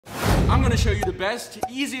I'm gonna show you the best,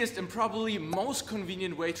 easiest, and probably most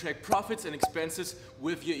convenient way to track profits and expenses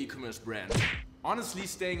with your e-commerce brand. Honestly,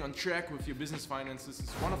 staying on track with your business finances is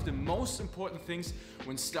one of the most important things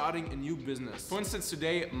when starting a new business. For instance,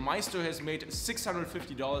 today my store has made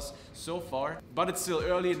 $650 so far, but it's still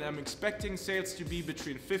early and I'm expecting sales to be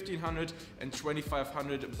between $1,500 and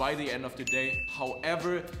 $2,500 by the end of the day.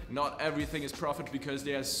 However, not everything is profit because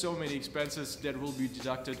there are so many expenses that will be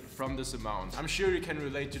deducted from this amount. I'm sure you can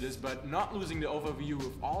relate to this, but not losing the overview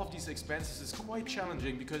of all of these expenses is quite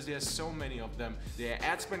challenging because there are so many of them. There are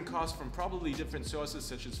ad spend costs from probably different sources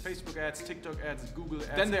such as Facebook ads, TikTok ads, Google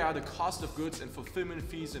ads. Then there are the cost of goods and fulfillment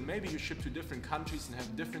fees, and maybe you ship to different countries and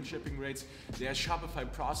have different shipping rates. There are Shopify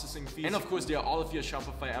processing fees, and of course there are all of your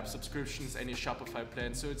Shopify app subscriptions and your Shopify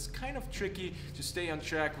plans. So it's kind of tricky to stay on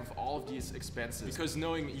track with all of these expenses, because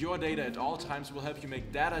knowing your data at all times will help you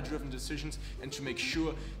make data-driven decisions and to make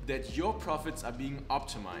sure that your profits are being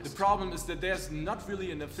optimized. The problem is that there's not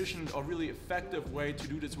really an efficient or really effective way to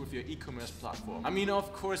do this with your e-commerce platform. I mean,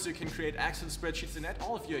 of course you can create Excel spreadsheets and add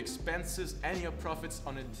all of your expenses and your profits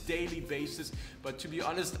on a daily basis, but to be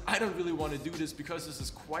honest, I don't really want to do this because this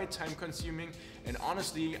is quite time consuming, and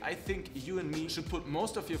honestly I think you and me should put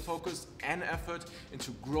most of your focus and effort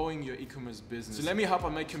into growing your e-commerce business. So let me hop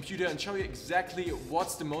on my computer and show you exactly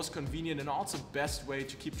what's the most convenient and also best way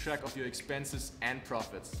to keep track of your expenses and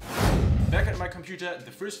profits. Back at my computer,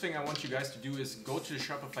 the first thing I want you guys to do is go to the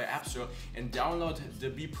Shopify App Store and download the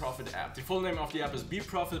Beprofit app. The full name of the app is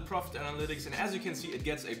Beprofit Profit Analytics, and as you can see, it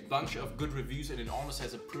gets a bunch of good reviews and it almost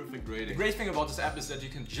has a perfect rating. The great thing about this app is that you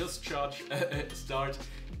can just charge start.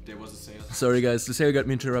 There was a sale. Sorry guys, the sale got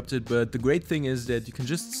me interrupted, but the great thing is that you can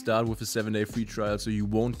just start with a 7-day free trial, so you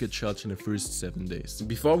won't get charged in the first 7 days.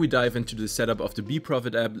 Before we dive into the setup of the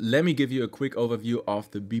Beprofit app, let me give you a quick overview of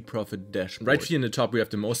the Beprofit dashboard. Right here in the top we have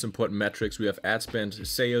the most important metrics. We have ad spend,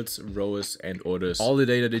 sales, ROAS, and orders. All the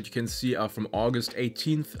data that you can see are from August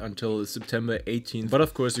 18th until September 18th, but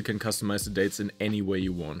of course you can customize the dates in any way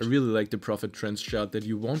you want. I really like the profit trends chart that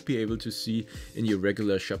you won't be able to see in your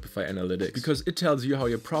regular Shopify analytics, because it tells you how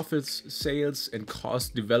your profits, sales, and costs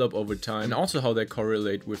develop over time, and also how they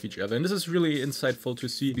correlate with each other. And this is really insightful to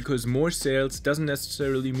see, because more sales doesn't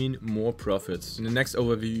necessarily mean more profits. In the next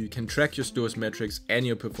overview, you can track your store's metrics and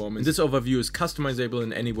your performance. This overview is customizable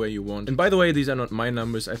in any way you want. And by the way, these are not my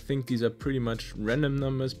numbers. I think these are pretty much random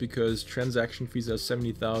numbers, because transaction fees are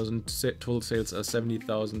 70,000, total sales are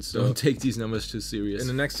 70,000, so don't take these numbers too serious. In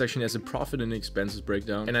the next section, there's a profit and expenses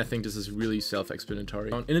breakdown, and I think this is really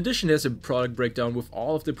self-explanatory. In addition, there's a product breakdown with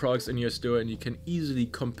all of the products in your store, and you can easily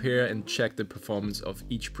compare and check the performance of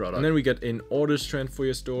each product. And then we get an orders trend for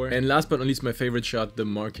your store, and last but not least, my favorite chart, the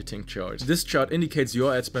marketing chart. This chart indicates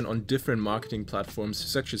your ad spend on different marketing platforms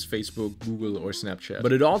such as Facebook, Google, or Snapchat,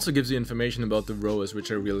 but it also gives you information about the ROAS,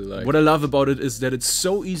 which I really like. What I love about it is that it's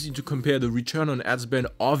so easy to compare the return on ad spend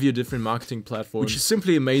of your different marketing platforms, which is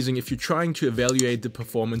simply amazing if you're trying to evaluate the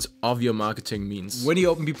performance of your marketing means. When you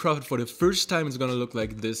open Beprofit for the first time, it's gonna look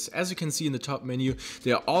like this. As you can see in the top menu,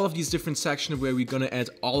 there are all of these different sections where we're gonna add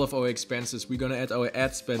all of our expenses. We're gonna add our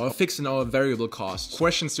ad spend, our fixed and our variable costs,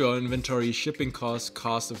 questions to our inventory, shipping costs,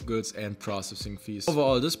 cost of goods, and processing fees.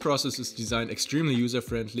 Overall, this process is designed extremely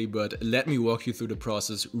user-friendly, but let me walk you through the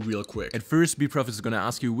process real quick. At first, Beprofit is gonna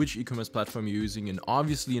ask you which e-commerce platform you're using, and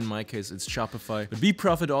obviously in my case it's Shopify, but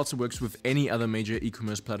Beprofit also works with any other major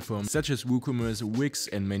e-commerce platform such as WooCommerce, Wix,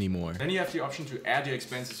 and many more. Then you have the option to add your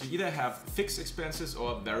expenses. You either have fixed expenses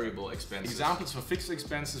or variable expenses. Examples for fixed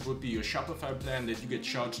expenses would be your Shopify plan that you get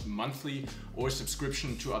charged monthly, or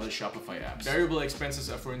subscription to other Shopify apps. Variable expenses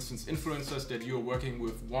are, for instance, influencers that you're working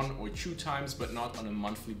with 1 or 2 times, but not on a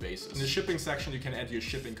monthly basis. In the shipping section, you can add your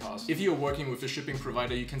shipping costs. If you're working with a shipping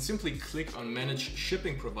provider, you can simply click on Manage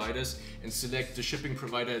Shipping Providers and select the shipping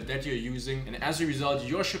provider that you're using, and as a result,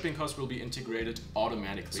 your shipping costs will be integrated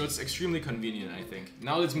automatically. So it's extremely convenient, I think.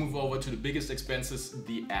 Now let's move over to the biggest expenses,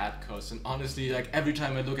 the ad costs. And honestly, like every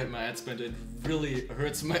time I look at my ad spend, it really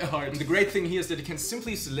hurts my heart. And the great thing here is that you can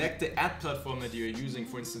simply select the ad platform that you're using,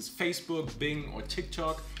 for instance, Facebook, Bing, or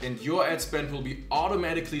TikTok, and your ad spend will be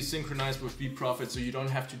automatically synchronized with Beprofit, so you don't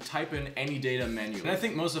have to type in any data manually. And I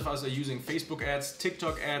think most of us are using Facebook ads,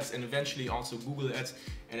 TikTok ads, and eventually also Google ads.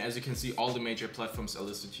 And as you can see, all the major platforms are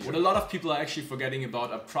listed here. What a lot of people are actually forgetting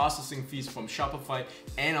about are processing fees from Shopify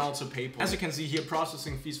and also PayPal. As you can see here,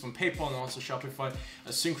 processing fees from PayPal and also Shopify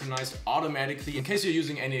are synchronized automatically. In case you're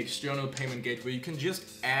using any external payment gateway, you can just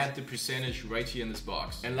add the percentage right here in this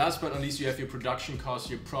box. And last but not least, you have your production costs,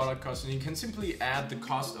 your product costs, and you can simply add the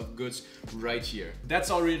cost of goods right here. That's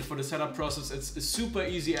all really for the setup process. It's super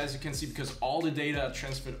easy, as you can see, because all the data are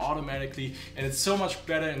transferred automatically, and it's so much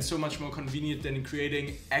better and so much more convenient than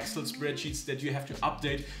creating Excel spreadsheets that you have to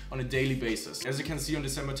update on a daily basis. As you can see, on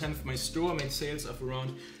December 10th, my store made sales of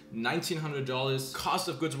around $1,900. Cost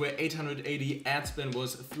of goods were $880, ad spend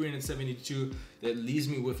was $372. That leaves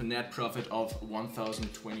me with a net profit of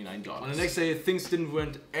 $1,029. On the next day, things didn't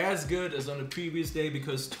went as good as on the previous day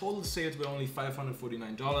because total sales were only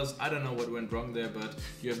 $549. I don't know what went wrong there, but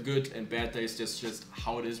you have good and bad days. That's just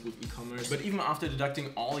how it is with e-commerce. But even after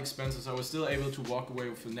deducting all expenses, I was still able to walk away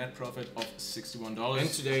with a net profit of $61. And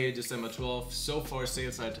today, December 12th, so far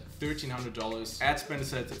sales at $1,300. Ad spend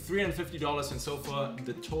is at $350, and so far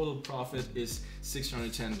the total profit is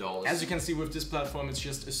 $610. As you can see with this platform, it's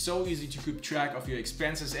just so easy to keep track of your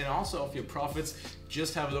expenses and also of your profits.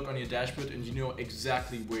 Just have a look on your dashboard and you know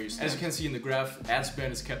exactly where you stand. As you can see in the graph, ad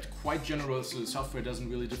spend is kept quite general, so the software doesn't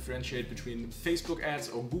really differentiate between Facebook ads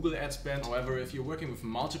or Google ad spend. However, if you're working with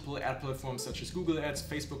multiple ad platforms such as Google ads,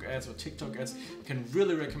 Facebook ads, or TikTok ads, I can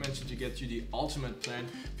really recommend you to get you the ultimate plan,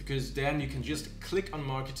 because then you can just click on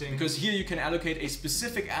marketing, because here you can allocate a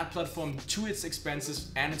specific ad platform to its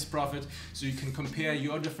expenses and its profit, so you can compare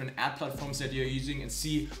your different ad platforms that you're using and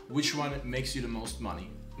see which one makes you the most money.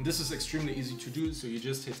 And this is extremely easy to do, so you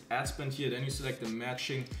just hit ad spend here, then you select the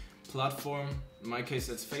matching platform. In my case,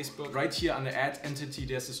 that's Facebook. Right here under ad entity,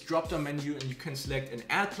 there's this drop-down menu and you can select an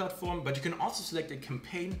ad platform, but you can also select a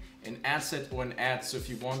campaign, an ad set, or an ad. So if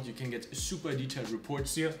you want, you can get super detailed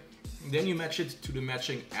reports here. And then you match it to the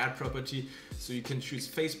matching ad property. So you can choose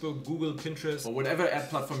Facebook, Google, Pinterest, or whatever ad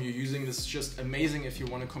platform you're using. This is just amazing if you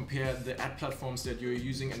want to compare the ad platforms that you're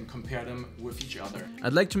using and compare them with each other.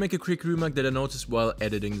 I'd like to make a quick remark that I noticed while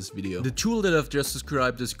editing this video. The tool that I've just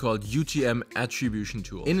described is called Utm Attribution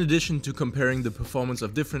Tool. In addition to comparing the performance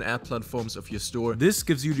of different ad platforms of your store, this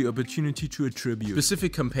gives you the opportunity to attribute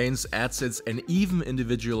specific campaigns, ad sets, and even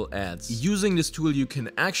individual ads. Using this tool, you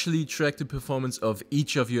can actually track the performance of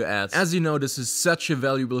each of your ads. As you know, this is such a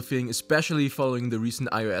valuable thing, especially following the recent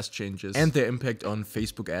iOS changes and their impact on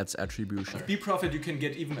Facebook ads attribution. With Beprofit, you can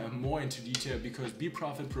get even more into detail because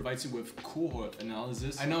Beprofit provides you with cohort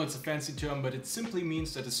analysis. I know it's a fancy term, but it simply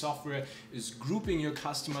means that the software is grouping your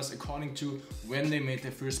customers according to when they made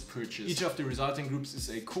their first purchase. Each of the resulting groups is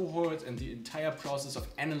a cohort, and the entire process of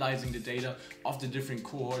analyzing the data of the different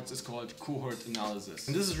cohorts is called cohort analysis.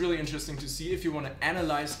 And this is really interesting to see if you want to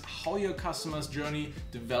analyze how your customer's journey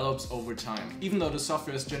develops over time. Even though the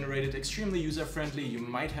software is generated extremely user-friendly, you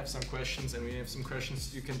might have some questions, and when you have some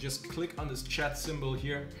questions, you can just click on this chat symbol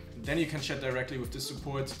here. Then you can chat directly with the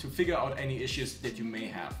support to figure out any issues that you may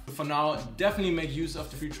have. For now, definitely make use of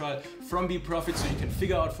the free trial from Beprofit so you can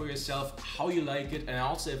figure out for yourself how you like it. And I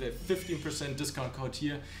also have a 15% discount code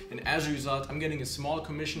here. And as a result, I'm getting a small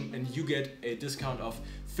commission and you get a discount of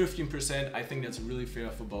 15%. I think that's really fair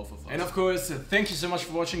for both of us. And of course, thank you so much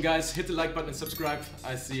for watching, guys. Hit the like button and subscribe.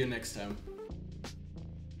 I'll see you next time.